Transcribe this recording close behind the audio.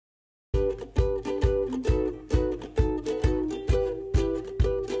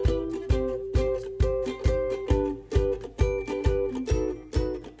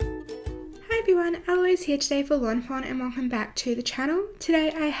here today for lawnfawn and welcome back to the channel.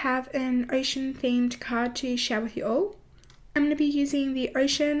 Today I have an ocean themed card to share with you all. I'm going to be using the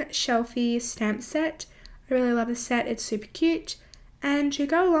Ocean Shell-fie stamp set. I really love this set, it's super cute. And to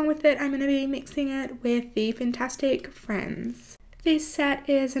go along with it, I'm going to be mixing it with the Fintastic Friends. This set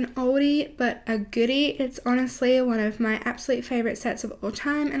is an oldie but a goodie. It's honestly one of my absolute favourite sets of all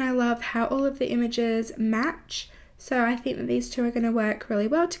time, and I love how all of the images match. So I think that these two are going to work really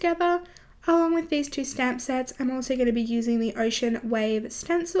well together. Along with these two stamp sets, I'm also going to be using the Ocean Wave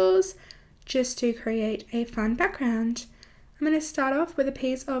Stencils just to create a fun background. I'm going to start off with a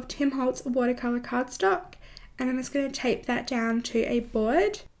piece of Tim Holtz watercolour cardstock, and I'm just going to tape that down to a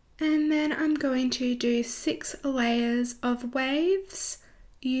board. And then I'm going to do 6 layers of waves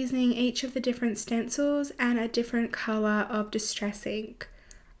using each of the different stencils and a different colour of distress ink.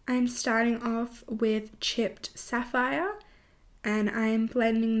 I'm starting off with chipped sapphire, and I'm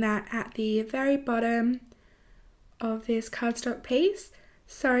blending that at the very bottom of this cardstock piece.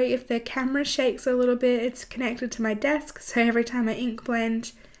 Sorry if the camera shakes a little bit, it's connected to my desk, so every time I ink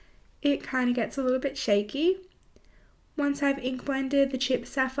blend it kind of gets a little bit shaky. Once I've ink blended the chipped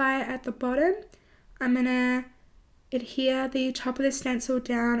sapphire at the bottom, I'm going to adhere the top of the stencil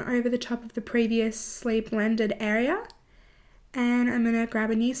down over the top of the previously blended area, and I'm going to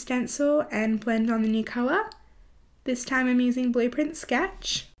grab a new stencil and blend on the new colour. This time I'm using Blueprint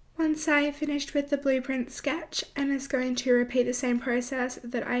Sketch. Once I finished with the Blueprint Sketch, I'm just going to repeat the same process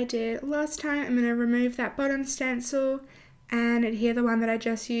that I did last time. I'm going to remove that bottom stencil and adhere the one that I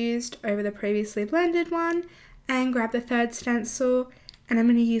just used over the previously blended one, and grab the third stencil, and I'm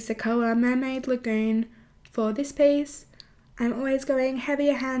going to use the colour Mermaid Lagoon for this piece. I'm always going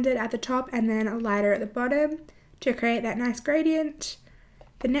heavier handed at the top and then lighter at the bottom to create that nice gradient.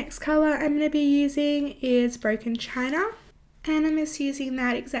 The next colour I'm going to be using is Broken China, and I'm just using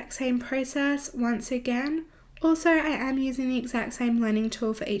that exact same process once again. Also, I am using the exact same blending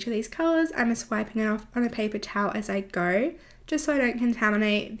tool for each of these colours. I'm just wiping it off on a paper towel as I go, just so I don't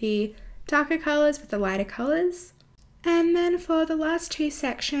contaminate the darker colours with the lighter colours. And then for the last 2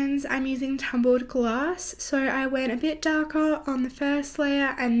 sections, I'm using tumbled glass, so I went a bit darker on the first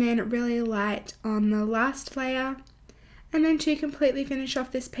layer and then really light on the last layer. And then to completely finish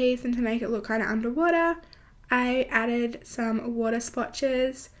off this piece and to make it look kind of underwater, I added some water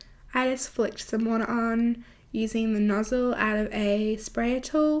splotches. I just flicked some water on using the nozzle out of a sprayer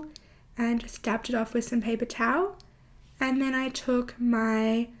tool and just dabbed it off with some paper towel. And then I took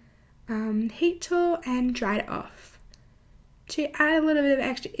my heat tool and dried it off. To add a little bit of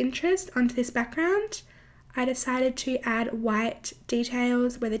extra interest onto this background, I decided to add white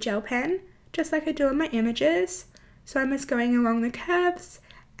details with a gel pen, just like I do in my images. So I'm just going along the curves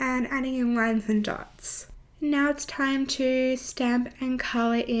and adding in lines and dots. Now it's time to stamp and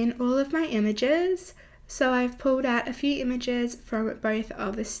colour in all of my images. So I've pulled out a few images from both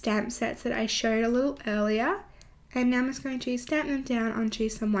of the stamp sets that I showed a little earlier. And now I'm just going to stamp them down onto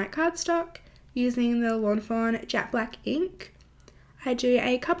some white cardstock using the lawnfawn jet black ink. I do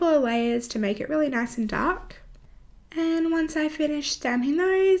a couple of layers to make it really nice and dark. And once I finish stamping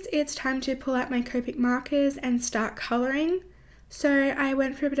those, it's time to pull out my Copic markers and start colouring. So I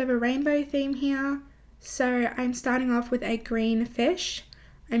went for a bit of a rainbow theme here. So I'm starting off with a green fish.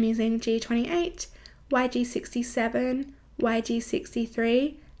 I'm using G28, YG67,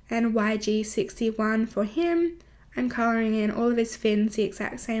 YG63 and YG61 for him. I'm colouring in all of his fins the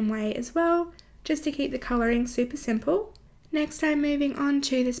exact same way as well, just to keep the colouring super simple. Next I'm moving on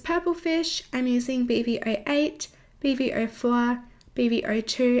to this purple fish. I'm using BV08, BV04,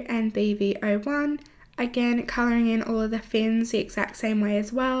 BV02 and BV01. Again, colouring in all of the fins the exact same way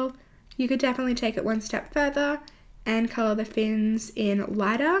as well. You could definitely take it one step further and colour the fins in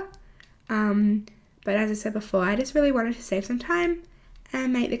lighter. But as I said before, I just really wanted to save some time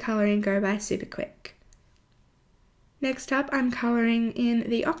and make the colouring go by super quick. Next up, I'm colouring in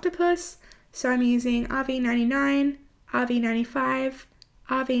the octopus, so I'm using RV99, RV95,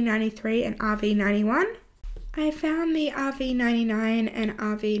 RV93 and RV91. I found the RV99 and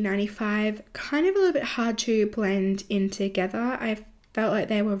RV95 kind of a little bit hard to blend in together. I felt like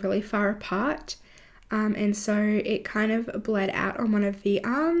they were really far apart, and so it kind of bled out on one of the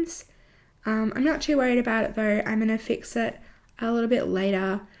arms. I'm not too worried about it though. I'm going to fix it a little bit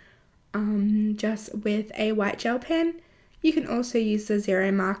later. Just with a white gel pen. You can also use the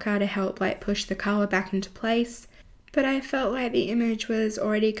zero marker to help push the colour back into place, but I felt like the image was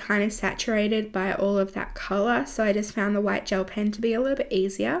already kind of saturated by all of that colour, so I just found the white gel pen to be a little bit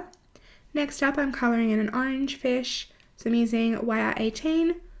easier. Next up I'm colouring in an orange fish, so I'm using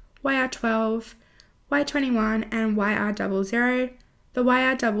YR18, YR12, Y21 and YR00. The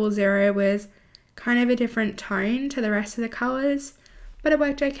YR00 was kind of a different tone to the rest of the colours, but it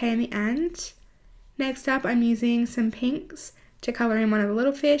worked okay in the end. Next up, I'm using some pinks to colour in one of the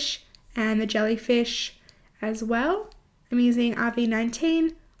little fish and the jellyfish as well. I'm using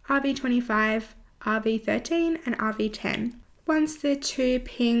RV19, RV25, RV13 and RV10. Once the 2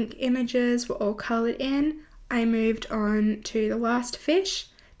 pink images were all coloured in, I moved on to the last fish.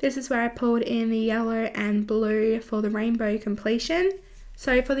 This is where I pulled in the yellow and blue for the rainbow completion.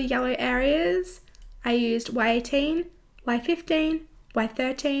 So for the yellow areas, I used Y18, Y15,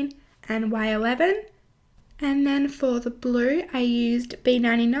 Y13 and Y11. And then for the blue, I used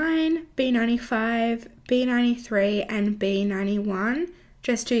B99, B95, B93 and B91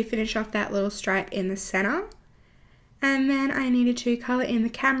 just to finish off that little stripe in the center. And then I needed to colour in the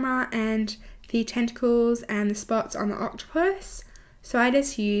camera and the tentacles and the spots on the octopus. So I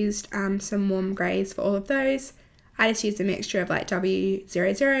just used some warm greys for all of those. I just used a mixture of like W00,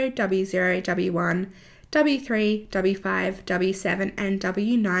 W0, W1, W3, W5, W7 and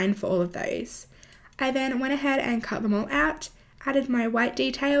W9 for all of those. I then went ahead and cut them all out, added my white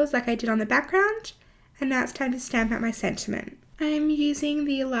details like I did on the background, and now it's time to stamp out my sentiment. I'm using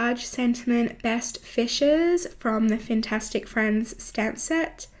the large sentiment Best Fishes from the Fintastic Friends stamp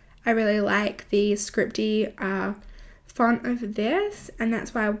set. I really like the scripty font of this, and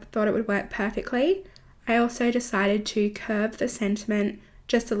that's why I thought it would work perfectly. I also decided to curve the sentiment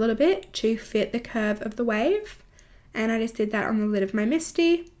just a little bit to fit the curve of the wave, and I just did that on the lid of my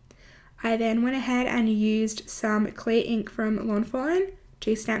MISTI. I then went ahead and used some clear ink from Lawnfawn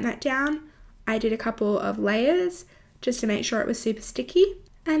to stamp that down. I did a couple of layers just to make sure it was super sticky.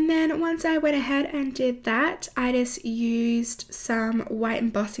 And then once I went ahead and did that, I just used some white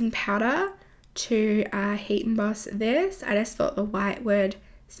embossing powder to heat emboss this. I just thought the white would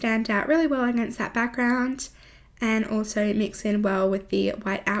stand out really well against that background and also mix in well with the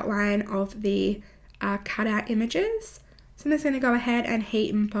white outline of the cutout images. So I'm just going to go ahead and heat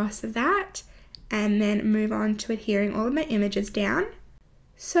emboss that and then move on to adhering all of my images down.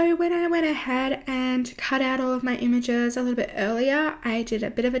 So when I went ahead and cut out all of my images a little bit earlier, I did a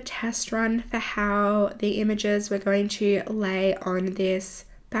bit of a test run for how the images were going to lay on this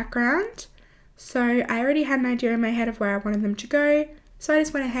background. So I already had an idea in my head of where I wanted them to go. So I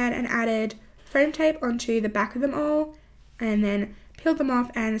just went ahead and added foam tape onto the back of them all and then peeled them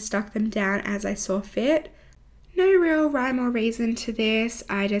off and stuck them down as I saw fit. No real rhyme or reason to this,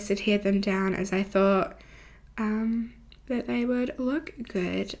 I just adhered them down as I thought that they would look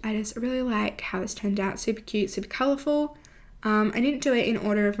good. I just really like how this turned out, super cute, super colourful. I didn't do it in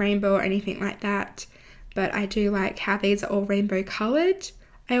order of rainbow or anything like that, but I do like how these are all rainbow coloured.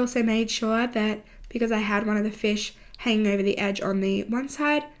 I also made sure that because I had one of the fish hanging over the edge on the one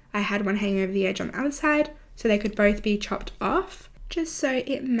side, I had one hanging over the edge on the other side, so they could both be chopped off, just so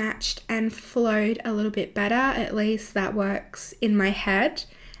it matched and flowed a little bit better. At least that works in my head.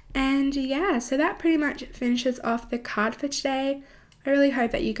 And yeah, so that pretty much finishes off the card for today. I really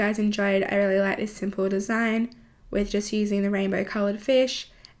hope that you guys enjoyed. I really like this simple design with just using the rainbow coloured fish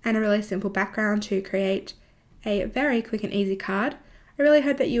and a really simple background to create a very quick and easy card. I really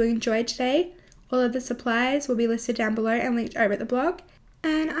hope that you enjoyed today. All of the supplies will be listed down below and linked over at the blog.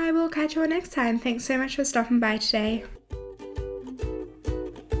 And I will catch you all next time. Thanks so much for stopping by today.